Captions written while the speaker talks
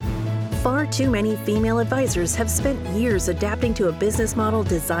Far too many female advisors have spent years adapting to a business model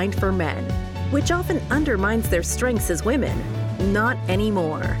designed for men, which often undermines their strengths as women. Not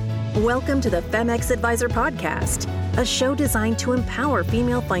anymore. Welcome to the Femex Advisor Podcast, a show designed to empower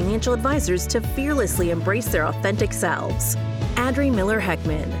female financial advisors to fearlessly embrace their authentic selves. Adri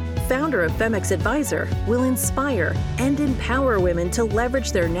Miller-Heckman, founder of Femex Advisor, will inspire and empower women to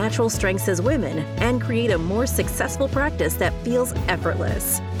leverage their natural strengths as women and create a more successful practice that feels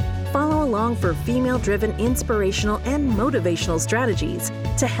effortless. Follow along for female-driven inspirational and motivational strategies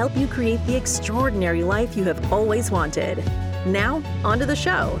to help you create the extraordinary life you have always wanted. Now, on to the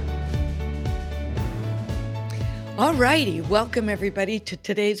show. All righty. Welcome, everybody, to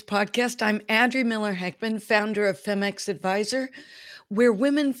today's podcast. I'm Adri Miller-Heckman, founder of Femex Advisor, where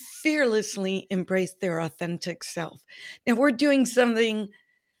women fearlessly embrace their authentic self. Now, we're doing something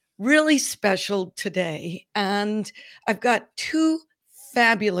really special today, and I've got two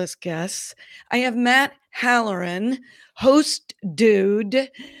fabulous guests. I have Matt Halloran, host dude,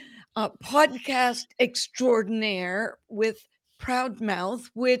 podcast extraordinaire with Proud Mouth,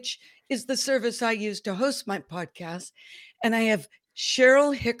 which is the service I use to host my podcast. And I have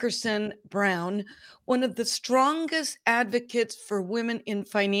Sheryl Hickerson-Brown, one of the strongest advocates for women in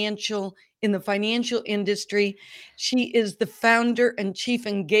the financial industry. She is the founder and chief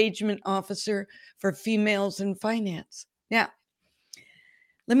engagement officer for Females in Finance. Now,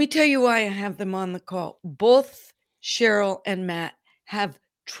 let me tell you why I have them on the call. Both Sheryl and Matt have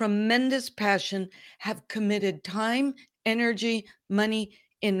tremendous passion, have committed time, energy, money,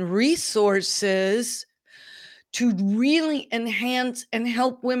 and resources to really enhance and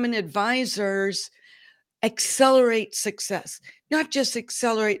help women advisors accelerate success. Not just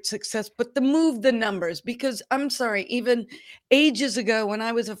accelerate success, but to move the numbers. Because I'm sorry, even ages ago when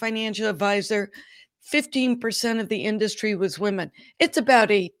I was a financial advisor, 15% of the industry was women. It's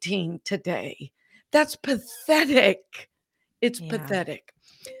about 18 today. That's pathetic. It's pathetic.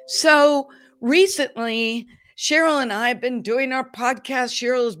 So recently, Sheryl and I have been doing our podcast.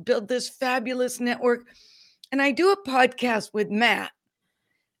 Sheryl has built this fabulous network. And I do a podcast with Matt.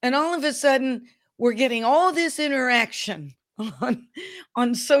 And all of a sudden, we're getting all this interaction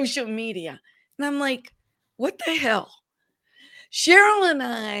on social media. And I'm like, what the hell? Sheryl and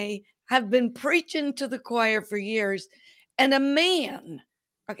I have been preaching to the choir for years. And a man,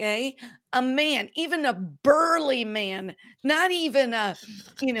 even a burly man, not even a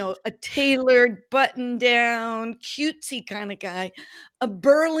tailored, button down, cutesy kind of guy, a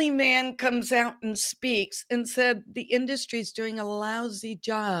burly man comes out and speaks and said the industry is doing a lousy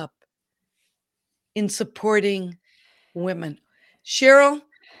job in supporting women. Sheryl,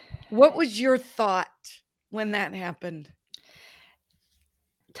 what was your thought when that happened?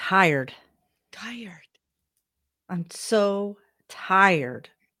 Tired. I'm so tired.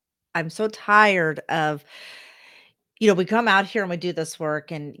 I'm so tired of, we come out here and we do this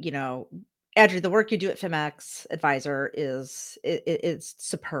work and, Adri, the work you do at Femex Advisor it's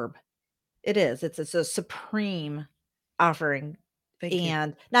superb. It is. It's a supreme offering. Thank you.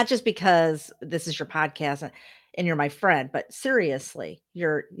 And not just because this is your podcast and you're my friend, but seriously,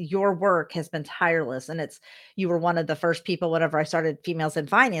 your work has been tireless. And you were one of the first people, whenever I started Females in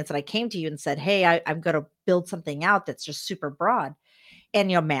Finance, and I came to you and said, hey, I'm going to build something out that's just super broad. And,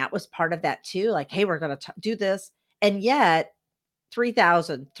 Matt was part of that too. Like, hey, we're going to do this. And yet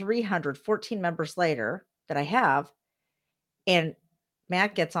 3,314 members later that I have, and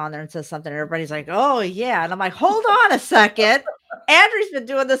Matt gets on there and says something, and everybody's like, oh yeah. And I'm like, hold on a second. Andrew's been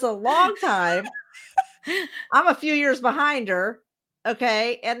doing this a long time. I'm a few years behind her.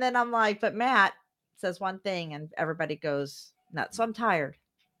 Okay. And then I'm like, but Matt says one thing and everybody goes nuts. So I'm tired.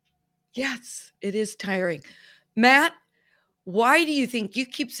 Yes, it is tiring. Matt, why do you think you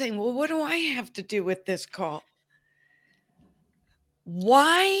keep saying, well, what do I have to do with this call?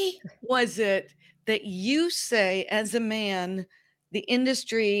 Why was it that you say, as a man, the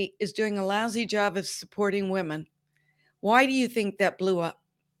industry is doing a lousy job of supporting women? Why do you think that blew up?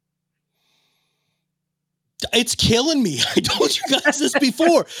 It's killing me. I told you guys this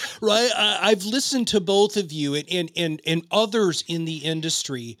before, right? I've listened to both of you and others in the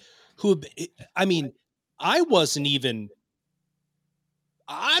industry who, I'm not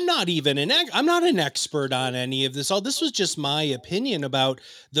an expert on any of this. All this was just my opinion about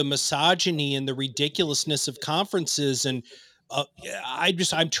the misogyny and the ridiculousness of conferences. And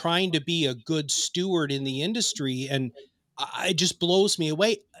I'm trying to be a good steward in the industry. And it just blows me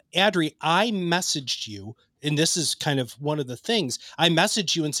away. Adri, I messaged you, and this is kind of one of the things. I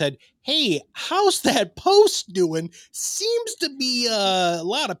messaged you and said, hey, how's that post doing? Seems to be a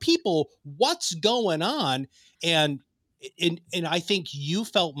lot of people. What's going on? And and I think you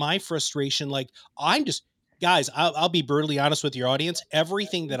felt my frustration. Like, I'm just, guys, I'll be brutally honest with your audience.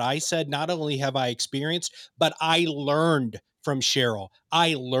 Everything that I said, not only have I experienced, but I learned from Sheryl.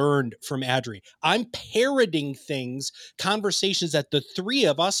 I learned from Adri. I'm parroting things, conversations that the three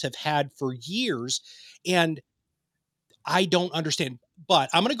of us have had for years. And I don't understand.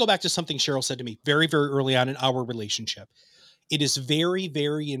 But I'm going to go back to something Sheryl said to me very, very early on in our relationship. It is very,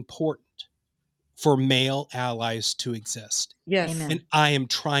 very important for male allies to exist. Yes. Amen. And I am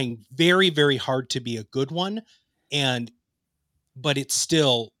trying very, very hard to be a good one. But it's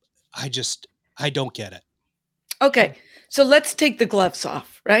still, I don't get it. Okay. So let's take the gloves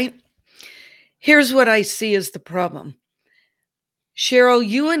off, right? Here's what I see as the problem. Sheryl,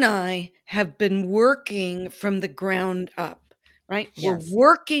 you and I have been working from the ground up, right? Yes. We're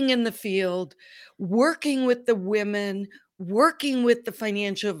working in the field, working with the women, working with the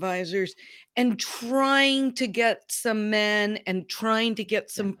financial advisors, and trying to get some men and trying to get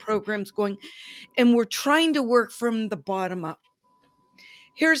some programs going. And we're trying to work from the bottom up.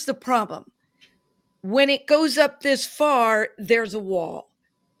 Here's the problem. When it goes up this far, there's a wall.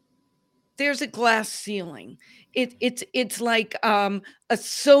 There's a glass ceiling. It's like a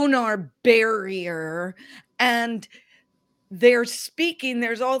sonar barrier, and they're speaking.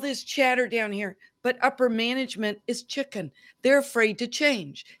 There's all this chatter down here, but upper management is chicken. They're afraid to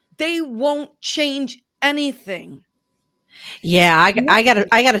change. They won't change anything. Yeah,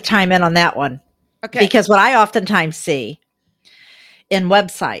 I gotta chime in on that one. Okay. Because what I oftentimes see in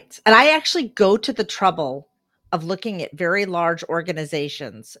websites, and I actually go to the trouble of looking at very large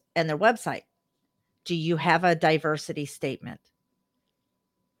organizations and their website. Do you have a diversity statement?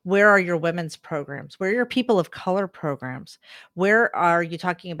 Where are your women's programs? Where are your people of color programs? Where are you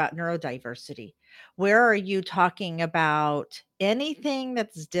talking about neurodiversity? Where are you talking about anything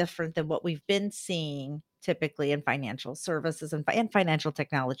that's different than what we've been seeing typically in financial services and financial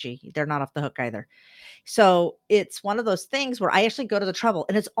technology? They're not off the hook either. So it's one of those things where I actually go to the trouble,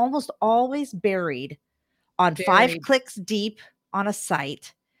 and it's almost always buried on 5 clicks deep on a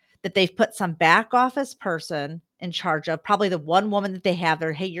site that they've put some back office person in charge of, probably the one woman that they have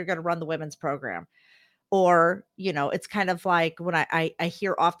there. Hey, you're going to run the women's program. Or, it's kind of like when I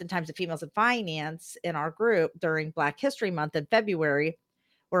hear oftentimes the females in finance in our group during Black History Month in February,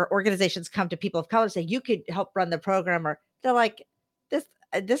 where organizations come to people of color and say, you could help run the program. Or they're like,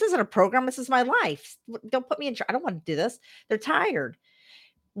 this isn't a program. This is my life. Don't put me in charge. I don't want to do this. They're tired.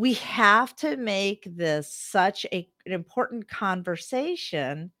 We have to make this such an important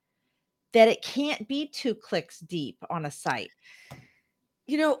conversation that it can't be 2 clicks deep on a site.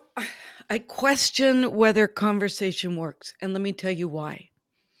 I question whether conversation works. And let me tell you why.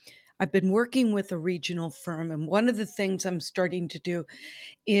 I've been working with a regional firm, and one of the things I'm starting to do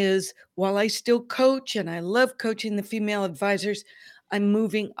is, while I still coach and I love coaching the female advisors, I'm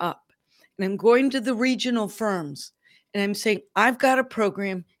moving up and I'm going to the regional firms and I'm saying, I've got a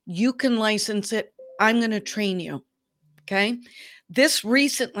program. You can license it. I'm going to train you. Okay. This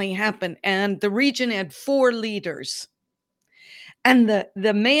recently happened, and the region had 4 leaders. And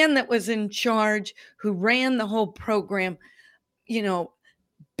the man that was in charge, who ran the whole program,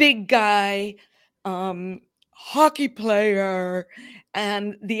 big guy, hockey player,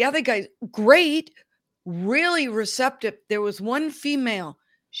 and the other guys, great, really receptive. There was one female.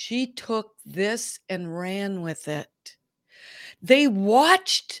 She took this and ran with it. They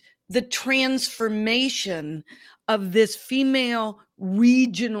watched the transformation of this female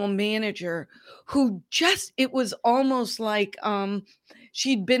regional manager who it was almost like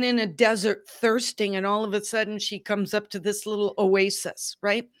she'd been in a desert thirsting, and all of a sudden she comes up to this little oasis,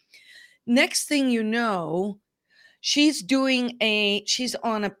 right? Next thing you know, she's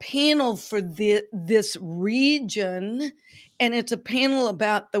on a panel for this region, and it's a panel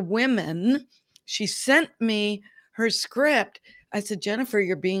about the women. She sent me her script. I said, Jennifer,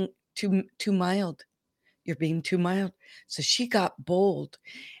 you're being too mild. You're being too mild. So she got bold.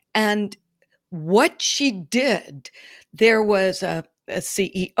 And what she did, there was a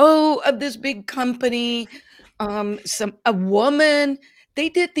CEO of this big company, a woman. They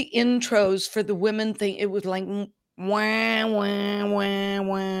did the intros for the women thing. It was like, wah, wah, wah,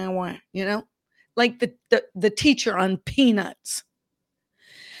 wah, wah, like the teacher on Peanuts.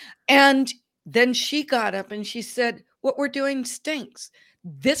 And then she got up and she said, what we're doing stinks.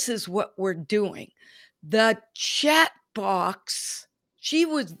 This is what we're doing. The chat box, she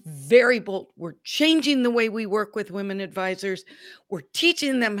was very bold. We're changing the way we work with women advisors. We're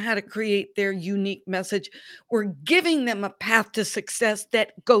teaching them how to create their unique message. We're giving them a path to success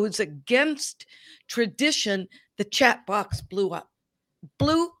that goes against tradition. The chat box blew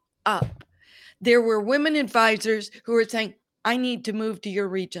up. There were women advisors who were saying, I need to move to your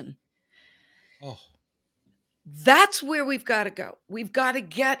region. Oh, That's where we've got to go. We've got to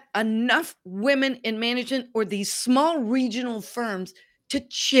get enough women in management or these small regional firms to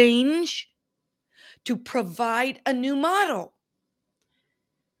change, to provide a new model.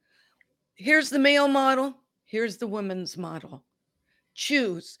 Here's the male model. Here's the women's model.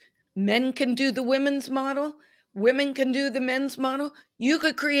 Choose. Men can do the women's model. Women can do the men's model. You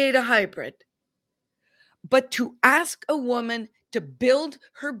could create a hybrid. But to ask a woman to build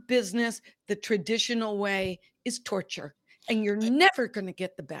her business the traditional way is torture. And you're never going to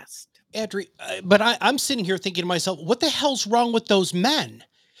get the best. Adri, but I'm sitting here thinking to myself, what the hell's wrong with those men?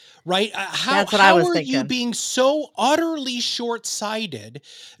 Right? That's what I was are you thinking. being so utterly short-sighted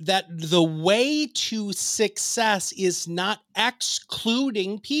that the way to success is not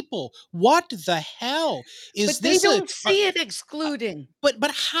excluding people? What the hell is But they don't see it excluding. But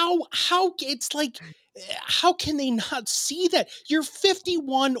how it's like, how can they not see that? You're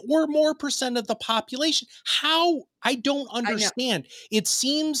 51 or more percent of the population. How? I don't understand. It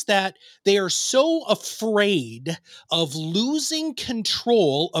seems that they are so afraid of losing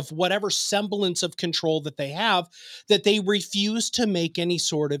control of whatever semblance of control that they have that they refuse to make any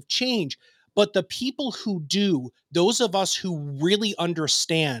sort of change. But the people who do, those of us who really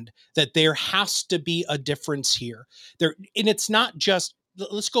understand that there has to be a difference here, there, and it's not just,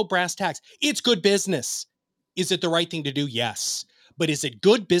 let's go brass tacks. It's good business. Is it the right thing to do? Yes. But is it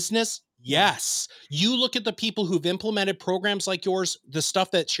good business? Yes. You look at the people who've implemented programs like yours, the stuff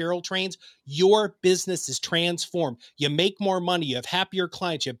that Sheryl trains, your business is transformed. You make more money. You have happier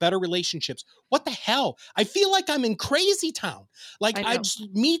clients. You have better relationships. What the hell? I feel like I'm in crazy town. Like I just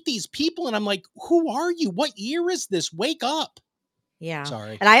meet these people and I'm like, who are you? What year is this? Wake up. Yeah.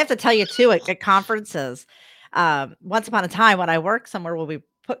 Sorry. And I have to tell you too, at conferences, once upon a time when I worked somewhere where we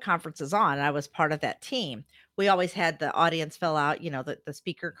put conferences on, and I was part of that team, we always had the audience fill out, the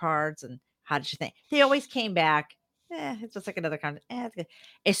speaker cards and how did you think? They always came back, it's just like another conference. It's good.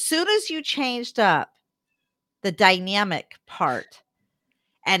 As soon as you changed up the dynamic part,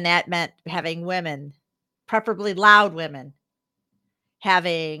 and that meant having women, preferably loud women,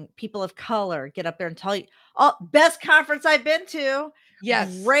 having people of color get up there and tell you, oh, best conference I've been to.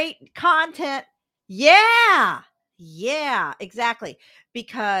 Yes. Great content. Yeah. Yeah, exactly.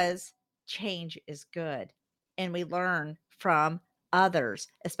 Because change is good. And we learn from others,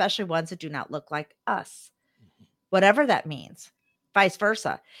 especially ones that do not look like us, whatever that means, vice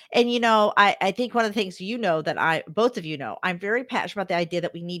versa. And, I think one of the things, that both of you know, I'm very passionate about the idea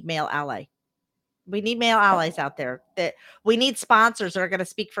that we need male ally. We need male allies out there, that we need sponsors that are going to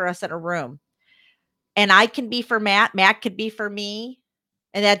speak for us in a room. And I can be for Matt. Matt could be for me.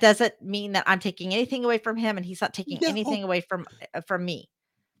 And that doesn't mean that I'm taking anything away from him and he's not taking anything away from me.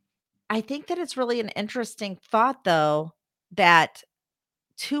 I think that it's really an interesting thought, though, that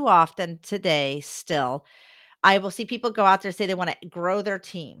too often today still, I will see people go out there and say they want to grow their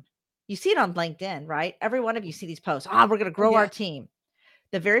team. You see it on LinkedIn, right? Every one of you see these posts. We're going to grow our team.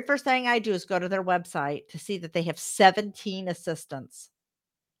 The very first thing I do is go to their website to see that they have 17 assistants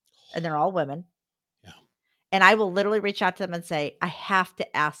and they're all women. Yeah. And I will literally reach out to them and say, I have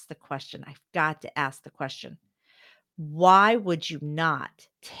to ask the question. I've got to ask the question. Why would you not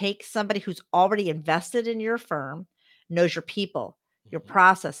take somebody who's already invested in your firm, knows your people, your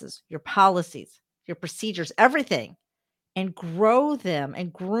processes, your policies, your procedures, everything, and grow them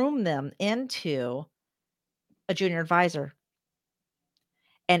and groom them into a junior advisor?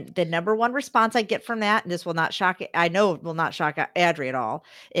 And the number one response I get from that, and this will not shock it, I know it will not shock Adri at all,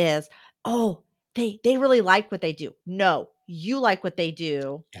 is, oh, they really like what they do. No, you like what they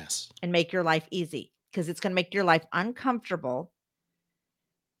do. Yes. And make your life easy, because it's going to make your life uncomfortable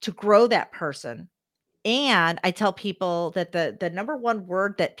to grow that person. And I tell people that the number one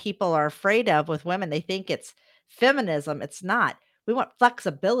word that people are afraid of with women, they think it's feminism. It's not. We want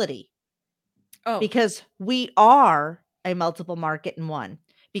flexibility. Because we are a multiple market in one.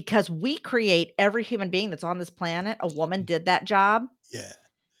 Because we create every human being that's on this planet. A woman did that job. Yeah.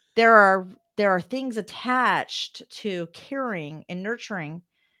 There are things attached to caring and nurturing.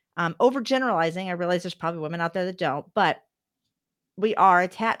 Overgeneralizing, I realize there's probably women out there that don't, but we are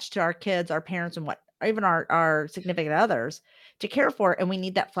attached to our kids, our parents, and even our significant others to care for, and we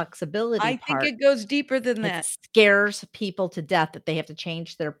need that flexibility. I think it goes deeper than that. It scares people to death that they have to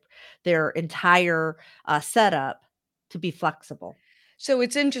change their entire setup to be flexible. So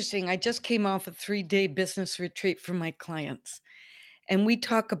it's interesting. I just came off a 3-day business retreat for my clients. And we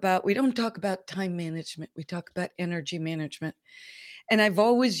don't talk about time management. We talk about energy management. And I've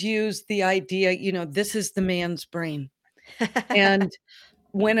always used the idea, this is the man's brain. And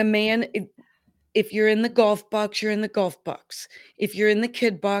when a man, If you're in the golf box, you're in the golf box. If you're in the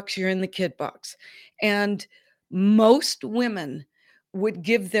kid box, you're in the kid box. And most women would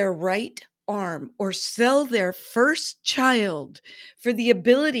give their right arm or sell their first child for the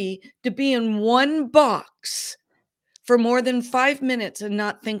ability to be in one box for more than 5 minutes and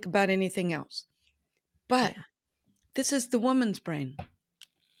not think about anything else. But this is the woman's brain.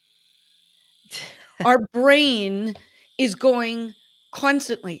 Our brain is going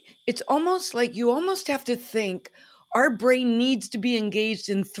constantly. It's almost like you almost have to think our brain needs to be engaged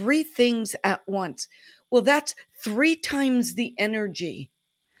in 3 things at once. Well, that's 3 times the energy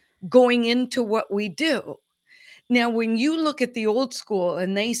going into what we do. Now, when you look at the old school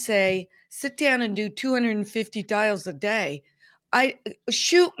and they say, sit down and do 250 dials a day,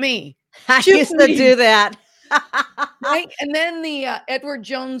 shoot me. I Shoot used to me. do that. Right? And then the Edward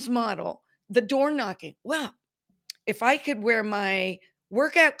Jones model, the door knocking. Well, if I could wear my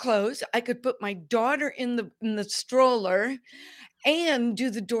workout clothes, I could put my daughter in the stroller and do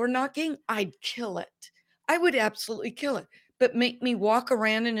the door knocking, I'd kill it. I would absolutely kill it. But make me walk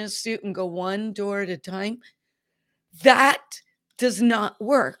around in a suit and go one door at a time, that does not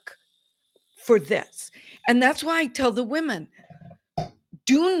work for this. And that's why I tell the women,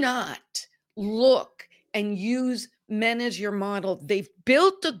 do not look and use men as your model. They've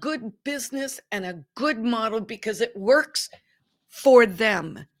built a good business and a good model because it works for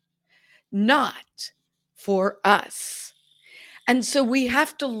them, not for us. And so we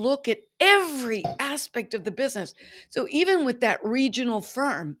have to look at every aspect of the business. So even with that regional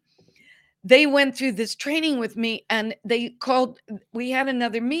firm, they went through this training with me and we had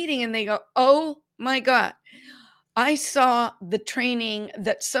another meeting and they go, oh my God, I saw the training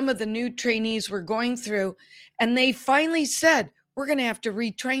that some of the new trainees were going through, and they finally said, we're going to have to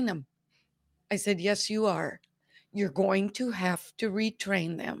retrain them. I said, yes, you are. You're going to have to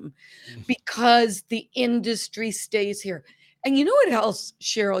retrain them because the industry stays here. And you know what else,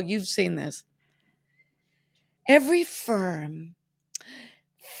 Sheryl? You've seen this. Every firm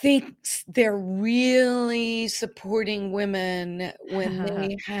thinks they're really supporting women when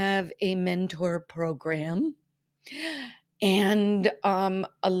they have a mentor program and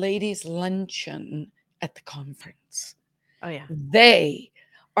a ladies' luncheon at the conference. Oh, yeah. They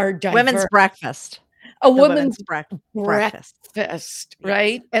are diverse. Women's breakfast. A women's breakfast,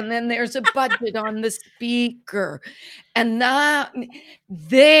 right? And then there's a budget on the speaker. And that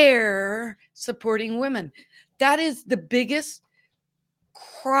they're supporting women. That is the biggest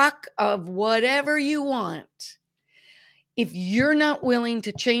crock of whatever you want. If you're not willing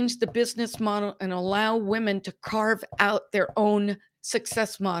to change the business model and allow women to carve out their own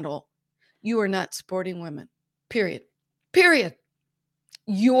success model, you are not supporting women. Period.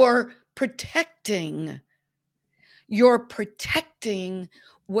 You're protecting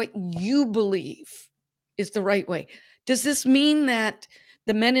what you believe is the right way. Does this mean that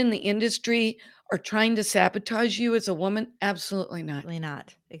the men in the industry are trying to sabotage you as a woman? Absolutely not. Absolutely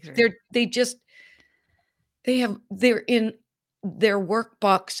not. Exactly. They're in their work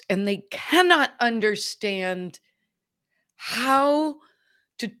box and they cannot understand how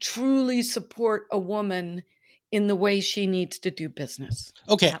to truly support a woman in the way she needs to do business.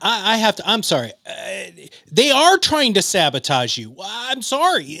 Okay, I'm sorry. They are trying to sabotage you. I'm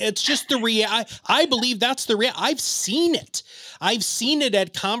sorry. It's just the reality. I believe that's the reality. I've seen it. I've seen it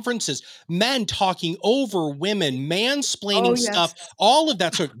at conferences. Men talking over women, mansplaining stuff, all of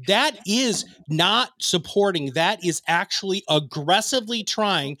that sort. That is not supporting. That is actually aggressively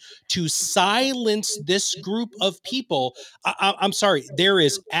trying to silence this group of people. I'm sorry. There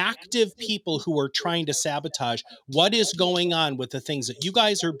is active people who are trying to sabotage what is going on with the things that you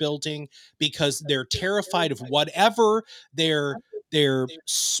guys are building because they're terrified of whatever their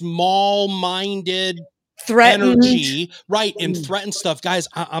small-minded threatened energy, right, and threatened stuff. Guys,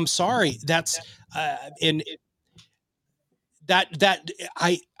 I'm sorry. That's in that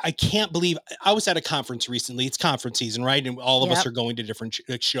I can't believe. I was at a conference recently. It's conference season, right? And all of us are going to different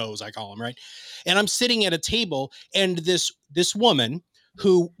shows, I call them, right? And I'm sitting at a table, and this woman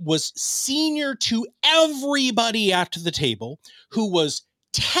who was senior to everybody at the table, who was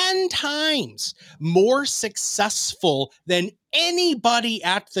 10 times more successful than anybody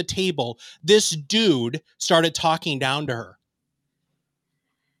at the table, this dude started talking down to her.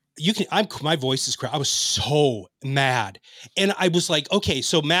 My voice is cracked. I was so mad. And I was like, okay,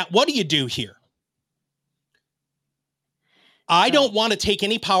 so Matt, what do you do here? I don't want to take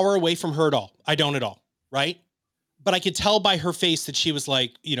any power away from her at all. I don't at all. Right. But I could tell by her face that she was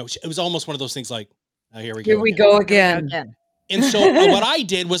like, it was almost one of those things like, oh, here we go again. And so what I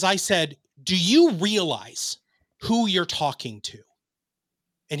did was I said, do you realize who you're talking to?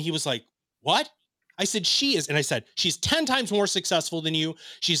 And he was like, what? I said, she is. And I said, she's 10 times more successful than you.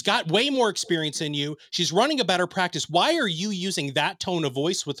 She's got way more experience than you. She's running a better practice. Why are you using that tone of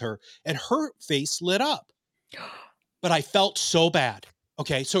voice with her? And her face lit up. But I felt so bad.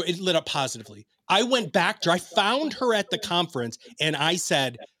 Okay. So it lit up positively. I went back to, I found her at the conference and I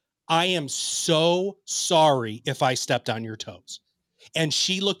said, I am so sorry if I stepped on your toes. And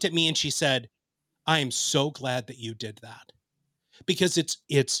she looked at me and she said, I am so glad that you did that. Because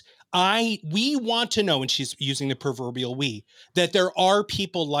we want to know, and she's using the proverbial we, that there are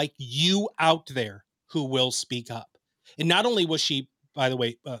people like you out there who will speak up. And not only was she, by the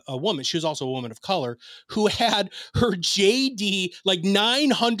way, a woman, she was also a woman of color who had her JD like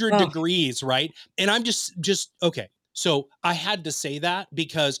 900 degrees, right? And I'm just okay. So I had to say that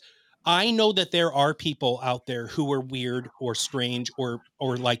because I know that there are people out there who are weird or strange or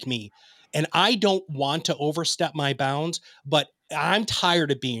like me. And I don't want to overstep my bounds, but I'm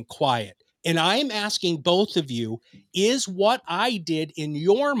tired of being quiet. And I'm asking both of you, is what I did in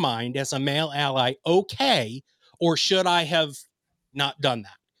your mind as a male ally okay? Or should I have not done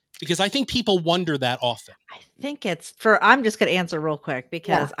that? Because I think people wonder that often. I think I'm just going to answer real quick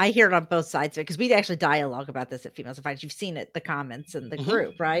because I hear it on both sides because we actually dialogue about this at Females in Finance. You've seen it, the comments in the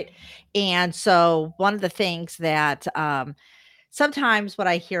group, right? And so one of the things that sometimes what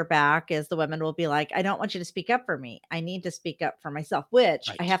I hear back is the women will be like, I don't want you to speak up for me. I need to speak up for myself, which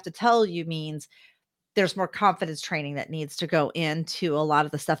I have to tell you means there's more confidence training that needs to go into a lot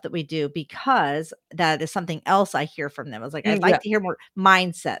of the stuff that we do, because that is something else I hear from them. I was like, I'd like to hear more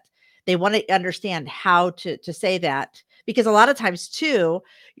mindset. They want to understand how to say that, because a lot of times too,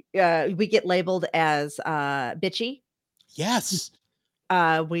 we get labeled as bitchy. Yes.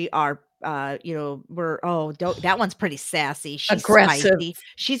 We are, that one's pretty sassy. She's aggressive. Spicy.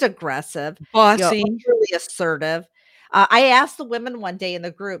 She's aggressive, bossy, really assertive. I asked the women one day in the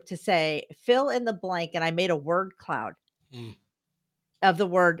group to say, fill in the blank. And I made a word cloud of the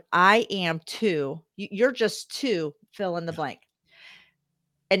word, I am too. You're just too, fill in the blank.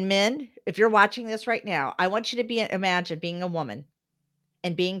 And men, if you're watching this right now, I want you to imagine being a woman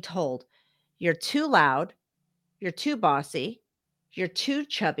and being told you're too loud, you're too bossy, you're too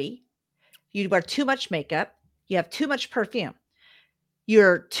chubby, you wear too much makeup, you have too much perfume,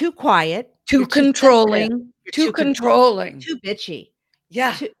 you're too quiet, too controlling, too bitchy.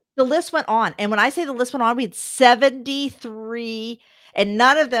 Yeah. The list went on. And when I say the list went on, we had 73, and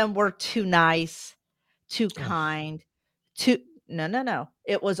none of them were too nice, too kind, no.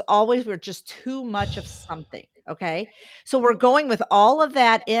 It was always, we're just too much of something. Okay. So we're going with all of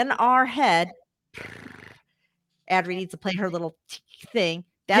that in our head. Adri needs to play her little thing.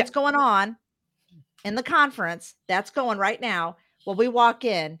 That's going on in the conference. That's going right now. Well, we walk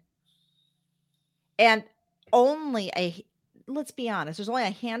in and let's be honest, there's only a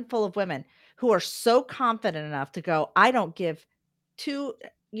handful of women who are so confident enough to go, I don't give two,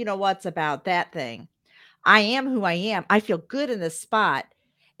 what's about that thing. I am who I am. I feel good in this spot,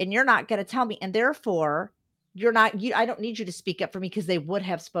 and you're not going to tell me. And therefore I don't need you to speak up for me, because they would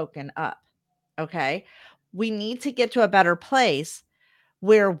have spoken up. Okay. We need to get to a better place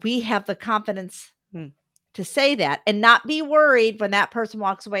where we have the confidence to say that and not be worried when that person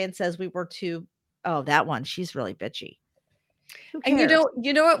walks away and says we were too, that one, she's really bitchy. And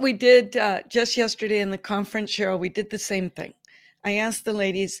you know what we did just yesterday in the conference, Sheryl? We did the same thing. I asked the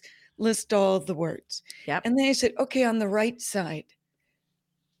ladies, list all of the words. Yep. And they said, okay, on the right side,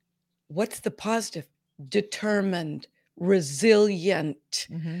 what's the positive? Determined, resilient,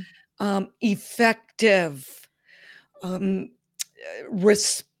 effective,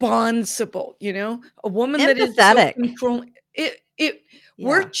 responsible, a woman empathetic. That is so controlling.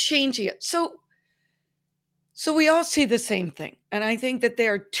 We're changing it. So we all see the same thing. And I think that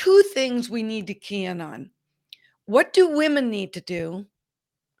there are two things we need to key in on. What do women need to do?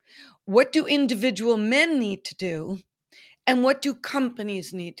 What do individual men need to do? And what do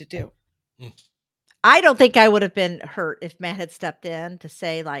companies need to do? I don't think I would have been hurt if Matt had stepped in to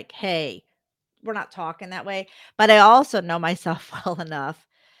say, like, hey, we're not talking that way. But I also know myself well enough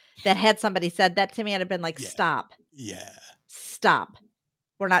that had somebody said that to me, I'd have been like, stop. Yeah. Stop.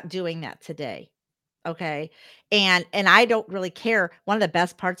 We're not doing that today. Okay. And I don't really care. One of the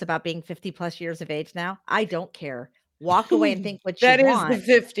best parts about being 50 plus years of age now, I don't care. Walk away and think what you want. That is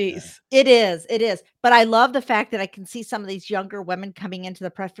the 50s. It is. But I love the fact that I can see some of these younger women coming into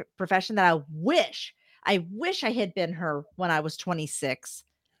the profession that I wish I had been her when I was 26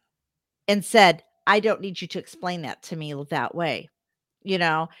 and said, I don't need you to explain that to me that way,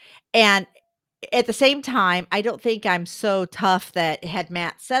 and at the same time, I don't think I'm so tough that had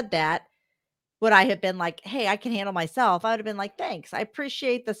Matt said that, would I have been like, hey, I can handle myself? I would have been like, thanks. I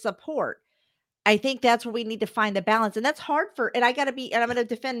appreciate the support. I think that's where we need to find the balance. And that's hard and I'm going to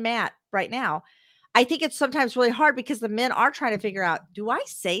defend Matt right now. I think it's sometimes really hard because the men are trying to figure out, do I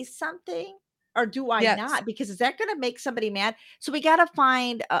say something or do I Yes. not? Because is that going to make somebody mad? So we got to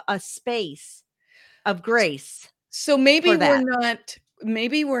find a space of grace. So maybe for that.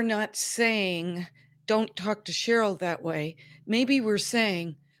 we're not saying don't talk to Sheryl that way. Maybe we're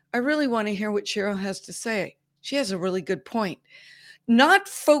saying, I really want to hear what Sheryl has to say. She has a really good point. Not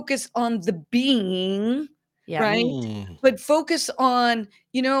focus on the being, Yeah. right? Mm. But focus on,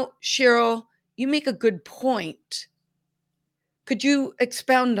 Sheryl, you make a good point. Could you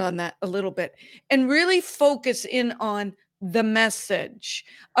expound on that a little bit and really focus in on the message?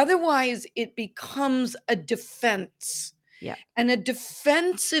 Otherwise, it becomes a defense. Yeah. And a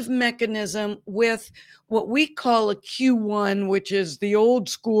defensive mechanism with what we call a Q1, which is the old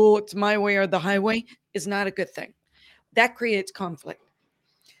school, it's my way or the highway, is not a good thing. That creates conflict.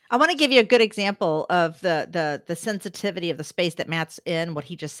 I want to give you a good example of the sensitivity of the space that Matt's in, what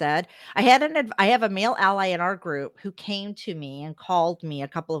he just said. I have a male ally in our group who came to me and called me a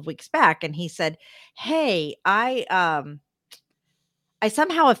couple of weeks back, and he said, "Hey, I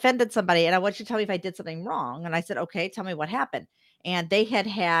somehow offended somebody, and I want you to tell me if I did something wrong." And I said, "Okay, tell me what happened." And they had,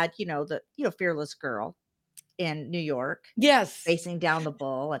 fearless girl in New York Yes. facing down the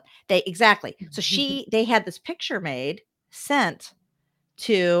bull, and exactly. So they had this picture made, sent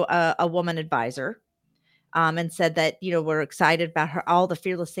to a woman advisor, and said that, we're excited about all the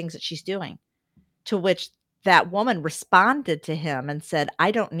fearless things that she's doing. To which that woman responded to him and said, "I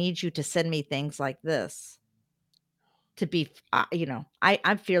don't need you to send me things like this to be,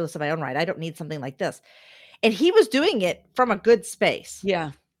 I'm fearless of my own right. I don't need something like this." And he was doing it from a good space.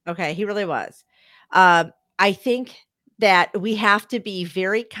 Yeah. Okay. He really was. I think that we have to be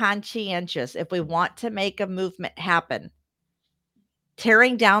very conscientious if we want to make a movement happen.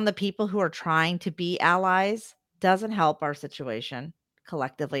 Tearing down the people who are trying to be allies doesn't help our situation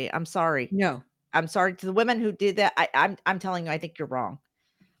collectively. I'm sorry. No. I'm sorry to the women who did that. I'm telling you, I think you're wrong.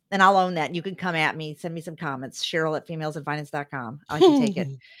 And I'll own that. You can come at me, send me some comments, Sheryl@femailsadvinance.com. I can take it.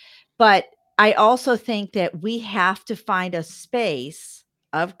 But I also think that we have to find a space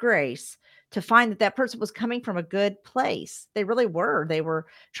of grace to find that person was coming from a good place. They really were. They were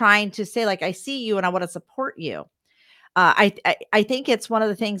trying to say, like, I see you and I want to support you. I think it's one of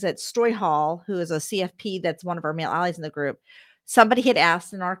the things that Stoy Hall, who is a CFP, that's one of our male allies in the group, somebody had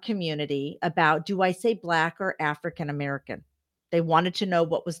asked in our community about, do I say Black or African American? They wanted to know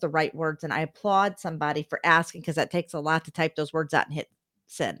what was the right words. And I applaud somebody for asking, because that takes a lot to type those words out and hit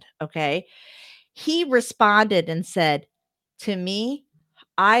send. Okay. He responded and said, to me,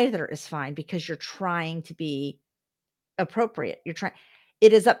 either is fine because you're trying to be appropriate.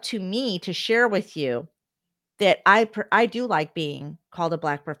 It is up to me to share with you that I do like being called a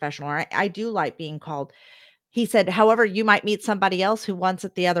Black professional, or I do like being called. He said, however, you might meet somebody else who wants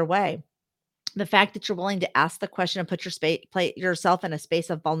it the other way. The fact that you're willing to ask the question and put yourself in a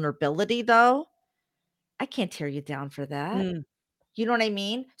space of vulnerability, though, I can't tear you down for that. You know what I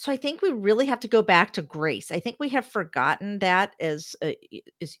mean? So I think we really have to go back to grace. I think we have forgotten that as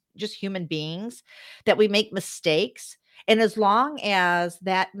just human beings, that we make mistakes. And as long as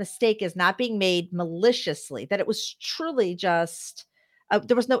that mistake is not being made maliciously, that it was truly just,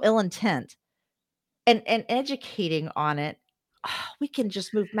 there was no ill intent, and educating on it, we can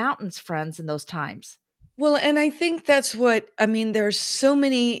just move mountains, friends, in those times. Well, and I think that's there's so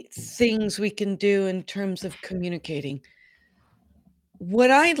many things we can do in terms of communicating.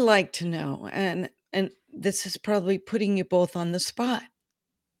 What I'd like to know, and this is probably putting you both on the spot,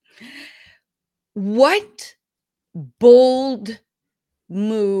 what bold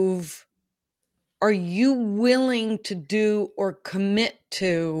move are you willing to do or commit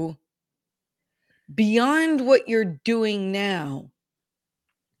to beyond what you're doing now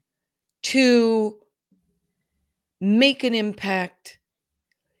to make an impact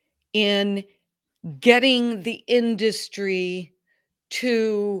in getting the industry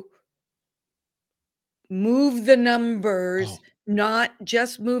to move the numbers, not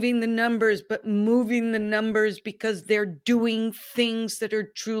just moving the numbers, but moving the numbers because they're doing things that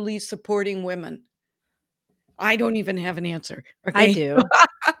are truly supporting women? I don't even have an answer. Okay? I do.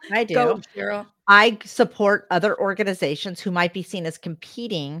 I do. Go, Sheryl. I support other organizations who might be seen as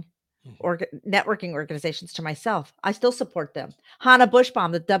competing or networking organizations to myself. I still support them. Hannah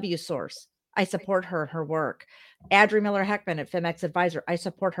Bushbaum, the W Source, I support her and her work. Adri Miller Heckman at Femex Advisor, I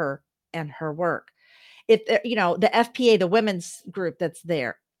support her and her work. If the FPA, the women's group that's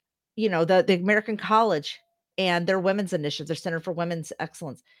there, the American College and their women's initiative, their Center for Women's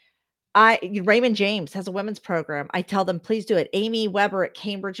Excellence, Raymond James has a women's program. I tell them, please do it. Amy Weber at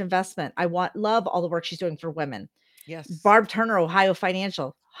Cambridge Investment. Love all the work she's doing for women. Yes. Barb Turner, Ohio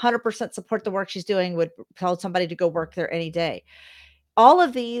Financial, 100% support the work she's doing. Would tell somebody to go work there any day. All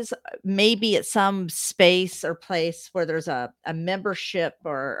of these may be at some space or place where there's a membership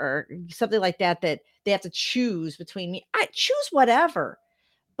or something like that they have to choose between me. I choose whatever,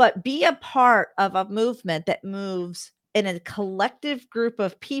 but be a part of a movement that moves in a collective group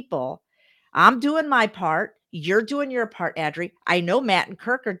of people. I'm doing my part. You're doing your part, Adri. I know Matt and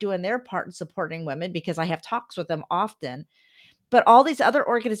Kirk are doing their part in supporting women because I have talks with them often. But all these other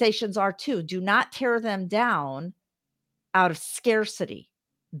organizations are too. Do not tear them down out of scarcity.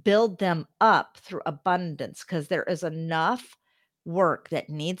 Build them up through abundance, because there is enough work that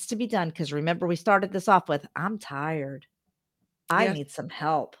needs to be done. Because remember, we started this off with, I'm tired. I Yes. need some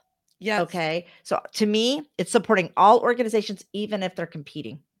help. Yes. Okay. So to me, it's supporting all organizations, even if they're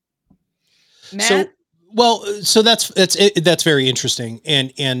competing. Matt? So that's very interesting.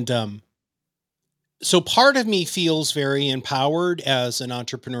 And so part of me feels very empowered as an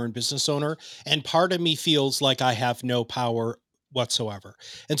entrepreneur and business owner, and part of me feels like I have no power whatsoever.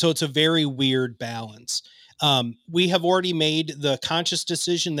 And so it's a very weird balance. We have already made the conscious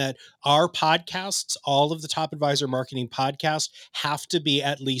decision that our podcasts, all of the Top Advisor Marketing podcasts, have to be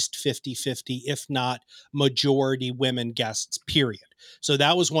at least 50-50, if not majority women guests, period. So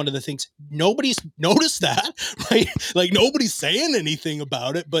that was one of the things. Nobody's noticed that, right? Like nobody's saying anything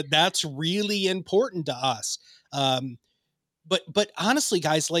about it, but that's really important to us. But honestly,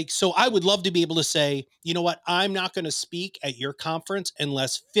 guys, so I would love to be able to say, you know what, I'm not going to speak at your conference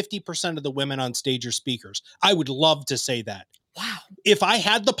unless 50% of the women on stage are speakers. I would love to say that. Wow. If I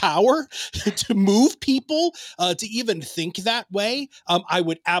had the power to move people to even think that way, I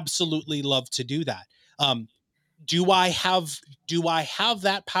would absolutely love to do that. Do I have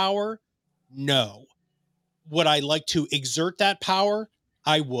that power? No. Would I like to exert that power?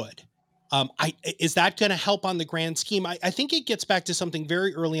 I would. Is that going to help on the grand scheme? I think it gets back to something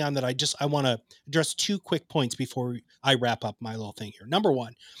very early on that I want to address 2 quick points before I wrap up my little thing here. Number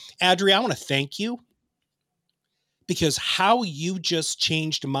one, Adri, I want to thank you, because how you just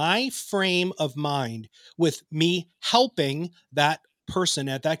changed my frame of mind with me helping that person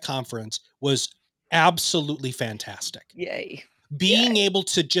at that conference was absolutely fantastic. Yay. Being able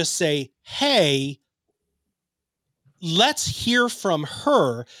to just say, hey, let's hear from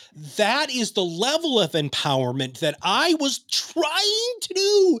her. That is the level of empowerment that I was trying to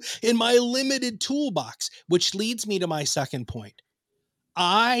do in my limited toolbox, which leads me to my second point.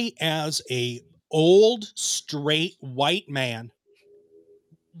 I, as a old, straight, white man,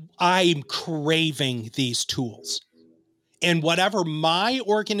 I'm craving these tools. And whatever my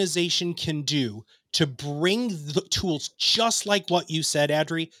organization can do to bring the tools, just like what you said,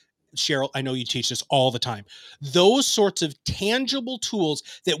 Adri, Sheryl, I know you teach this all the time. Those sorts of tangible tools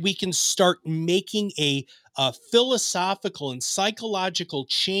that we can start making a philosophical and psychological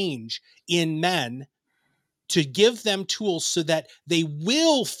change in men, to give them tools so that they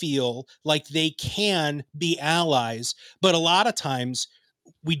will feel like they can be allies. But a lot of times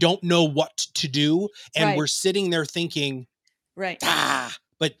we don't know what to do. And Right. we're sitting there thinking, Right.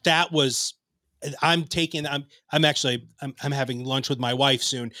 but that was, I'm having lunch with my wife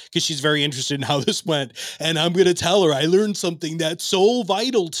soon because she's very interested in how this went. And I'm going to tell her I learned something that's so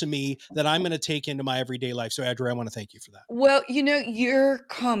vital to me that I'm going to take into my everyday life. So Adri, I want to thank you for that. Well, your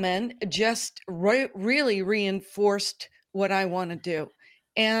comment just really reinforced what I want to do.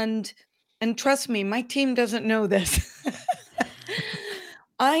 And trust me, my team doesn't know this.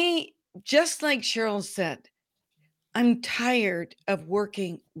 Just like Sheryl said, I'm tired of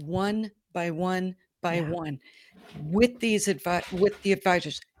working one by one by one with the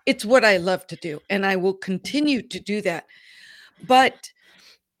advisors. It's what I love to do, and I will continue to do that. But,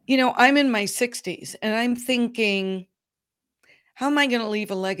 I'm in my 60s, and I'm thinking, how am I going to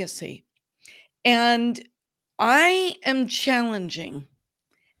leave a legacy? And I am challenging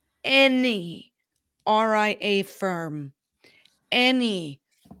any RIA firm, any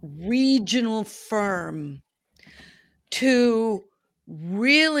regional firm, to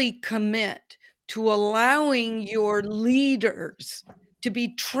really commit to allowing your leaders to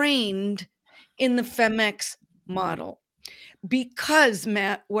be trained in the FEMX model. Because,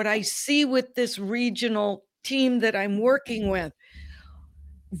 Matt, what I see with this regional team that I'm working with,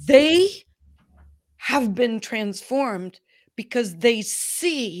 they have been transformed because they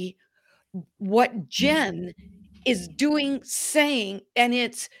see what Jen is doing, saying, and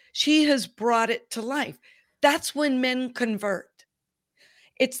she has brought it to life. That's when men convert.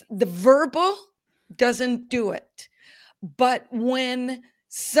 It's the verbal doesn't do it. But when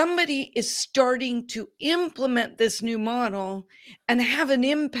somebody is starting to implement this new model and have an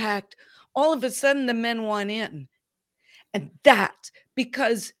impact, all of a sudden the men want in. And that's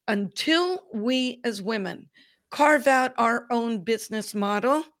because until we as women carve out our own business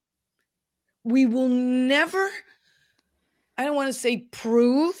model, we will never, I don't want to say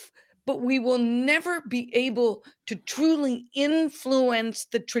prove, but we will never be able to truly influence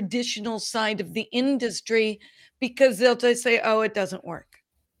the traditional side of the industry, because they'll just say, oh, it doesn't work.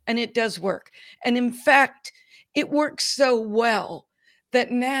 And it does work. And in fact, it works so well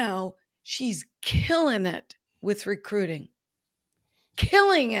that now she's killing it with recruiting.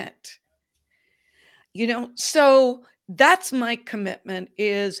 Killing it. So that's my commitment,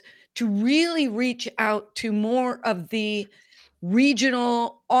 is to really reach out to more of the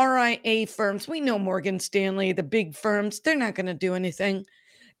regional RIA firms. We know Morgan Stanley, the big firms, they're not going to do anything.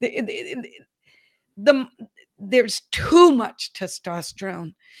 There's too much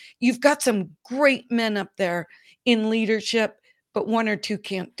testosterone. You've got some great men up there in leadership, but one or two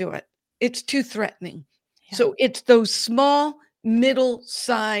can't do it. It's too threatening. Yeah. So it's those small,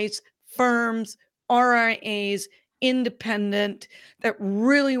 middle-sized firms, RIAs, independent, that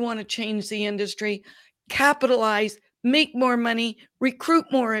really want to change the industry, capitalize, make more money, recruit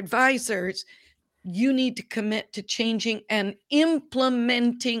more advisors. You need to commit to changing and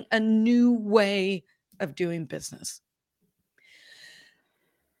implementing a new way of doing business.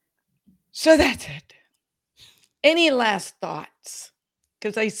 So that's it. Any last thoughts?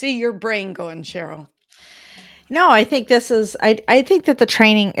 Because I see your brain going, Sheryl. No, I think I think that the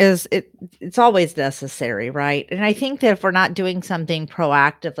training it's always necessary, right? And I think that if we're not doing something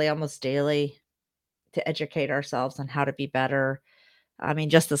proactively almost daily to educate ourselves on how to be better. I mean,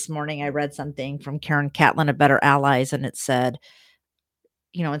 just this morning I read something from Karen Catlin of Better Allies, and it said,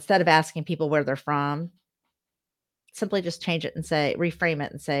 instead of asking people where they're from, simply just change it and reframe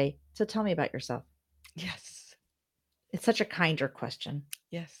it and say, so tell me about yourself. Yes. It's such a kinder question.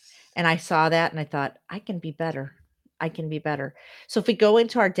 Yes. And I saw that and I thought, I can be better. I can be better. So if we go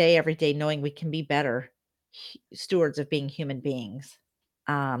into our day every day knowing we can be better stewards of being human beings,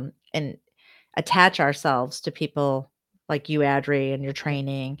 and attach ourselves to people like you, Adri, and your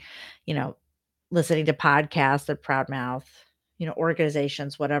training, listening to podcasts at Proudmouth,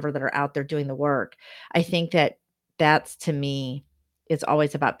 organizations, whatever, that are out there doing the work. I think that's, to me, it's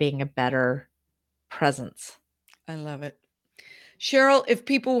always about being a better presence. I love it. Sheryl, if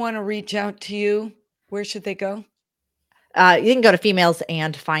people want to reach out to you, where should they go? You can go to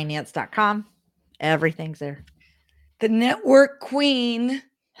femalesandfinance.com. Everything's there. The network queen.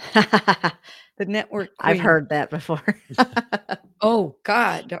 The network queen. I've heard that before. Oh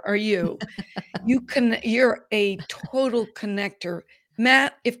God, are you? You're a total connector.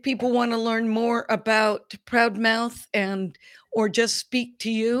 Matt, if people want to learn more about Proudmouth or just speak to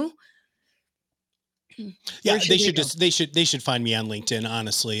you. Yeah, they should find me on LinkedIn,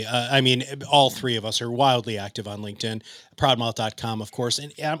 honestly. I mean, all three of us are wildly active on LinkedIn, proudmouth.com, of course.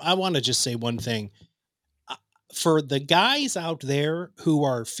 And I want to just say one thing. For the guys out there who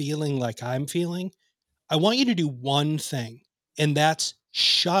are feeling like I'm feeling, I want you to do one thing, and that's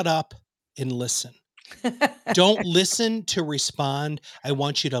shut up and listen. Don't listen to respond. I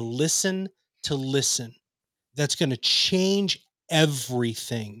want you to listen to listen. That's going to change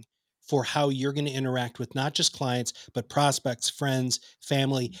everything for how you're going to interact with not just clients, but prospects, friends,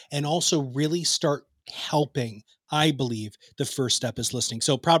 family, and also really start helping. I believe the first step is listening.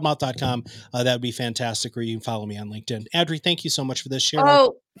 So proudmouth.com, that would be fantastic, or you can follow me on LinkedIn. Adri, thank you so much for this. Sheryl,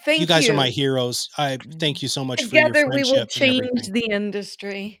 oh, thank you. You guys are my heroes. I thank you so much Together for your friendship. We will change the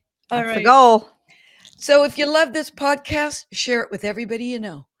industry. All right. The goal. So if you love this podcast, share it with everybody you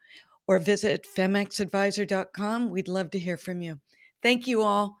know, or visit femexadvisor.com. We'd love to hear from you. Thank you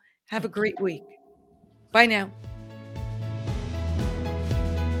all. Have a great week. Bye now.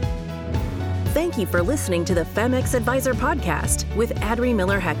 Thank you for listening to the Femex Advisor podcast with Adri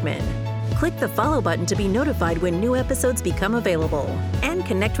Miller-Heckman. Click the follow button to be notified when new episodes become available, and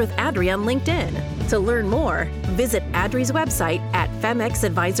connect with Adri on LinkedIn. To learn more, visit Adri's website at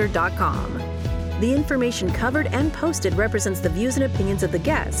femexadvisor.com. The information covered and posted represents the views and opinions of the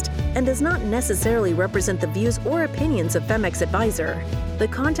guest and does not necessarily represent the views or opinions of Femex Advisor. The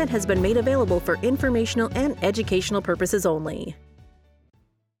content has been made available for informational and educational purposes only.